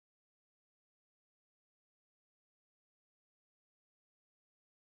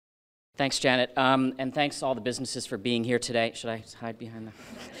Thanks, Janet. And thanks to all the businesses for being here today. Should I hide behind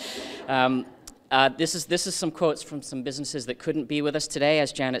that? This is some quotes from some businesses that couldn't be with us today.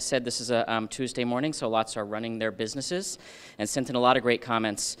 As Janet said, this is a Tuesday morning, so lots are running their businesses and sent in a lot of great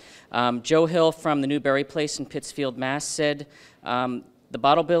comments. Joe Hill from the Newberry Place in Pittsfield, Mass. said, the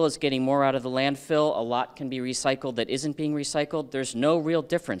bottle bill is getting more out of the landfill. A lot can be recycled that isn't being recycled. There's no real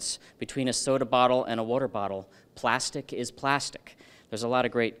difference between a soda bottle and a water bottle. Plastic is plastic. There's a lot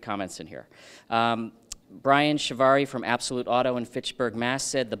of great comments in here. Brian Shivari from Absolute Auto in Fitchburg, Mass.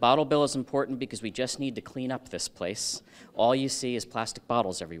 said, the bottle bill is important because we just need to clean up this place. All you see is plastic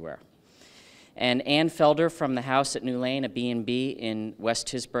bottles everywhere. And Ann Felder from the house at New Lane, a B&B in West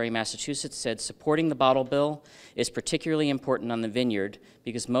Tisbury, Massachusetts, said, supporting the bottle bill is particularly important on the vineyard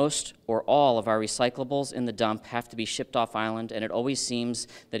because most or all of our recyclables in the dump have to be shipped off island, and it always seems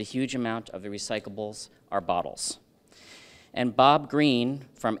that a huge amount of the recyclables are bottles. And Bob Green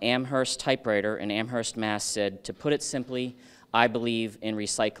from Amherst Typewriter in Amherst, Mass. said, to put it simply, I believe in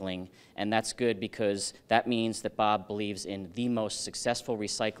recycling, and that's good because that means that Bob believes in the most successful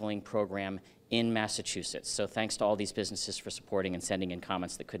recycling program in Massachusetts. So thanks to all these businesses for supporting and sending in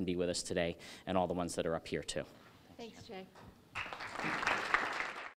comments that couldn't be with us today, and all the ones that are up here too. Thanks, Jay.